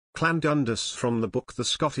Clan Dundas from the book The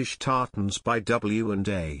Scottish Tartans by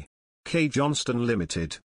W&A. K. Johnston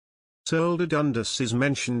Limited. Serle De Dundas is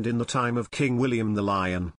mentioned in the time of King William the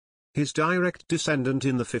Lion. His direct descendant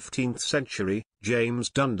in the 15th century,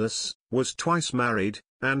 James Dundas, was twice married,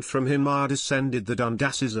 and from him are descended the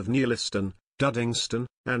Dundases of Newliston, Duddingston,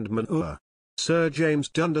 and Manour. Sir James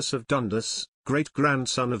Dundas of Dundas,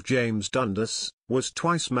 great-grandson of James Dundas, was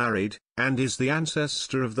twice married, and is the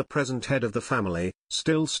ancestor of the present head of the family,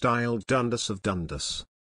 still styled Dundas of Dundas.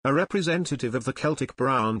 A representative of the Celtic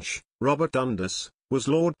branch, Robert Dundas, was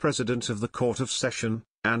Lord President of the Court of Session,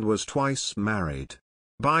 and was twice married.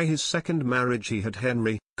 By his second marriage he had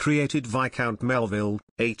Henry, created Viscount Melville,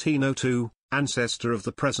 1802, ancestor of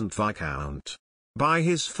the present Viscount. By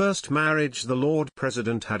his first marriage the Lord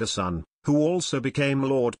President had a son, who also became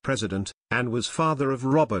Lord President, and was father of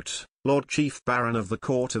Robert, Lord Chief Baron of the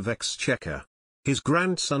Court of Exchequer. His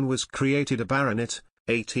grandson was created a baronet,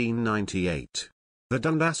 1898. The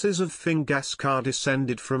Dundases of Finglas are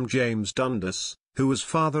descended from James Dundas, who was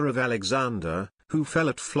father of Alexander, who fell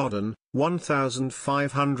at Flodden,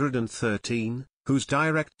 1513, whose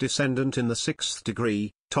direct descendant in the 6th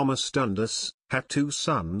degree, Thomas Dundas, had two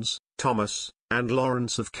sons, Thomas, and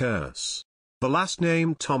Lawrence of Kerse. The last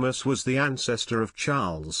named Thomas was the ancestor of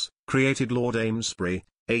Charles, created Lord Amesbury,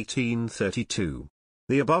 1832.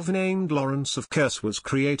 The above-named Lawrence of Kerse was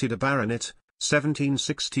created a baronet,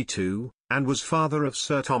 1762, and was father of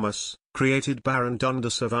Sir Thomas, created Baron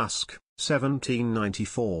Dundas of Usk,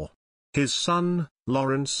 1794. His son,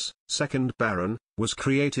 Lawrence, 2nd Baron, was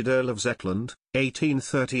created Earl of Zetland,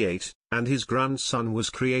 1838, and his grandson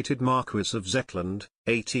was created Marquis of Zetland,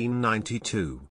 1892.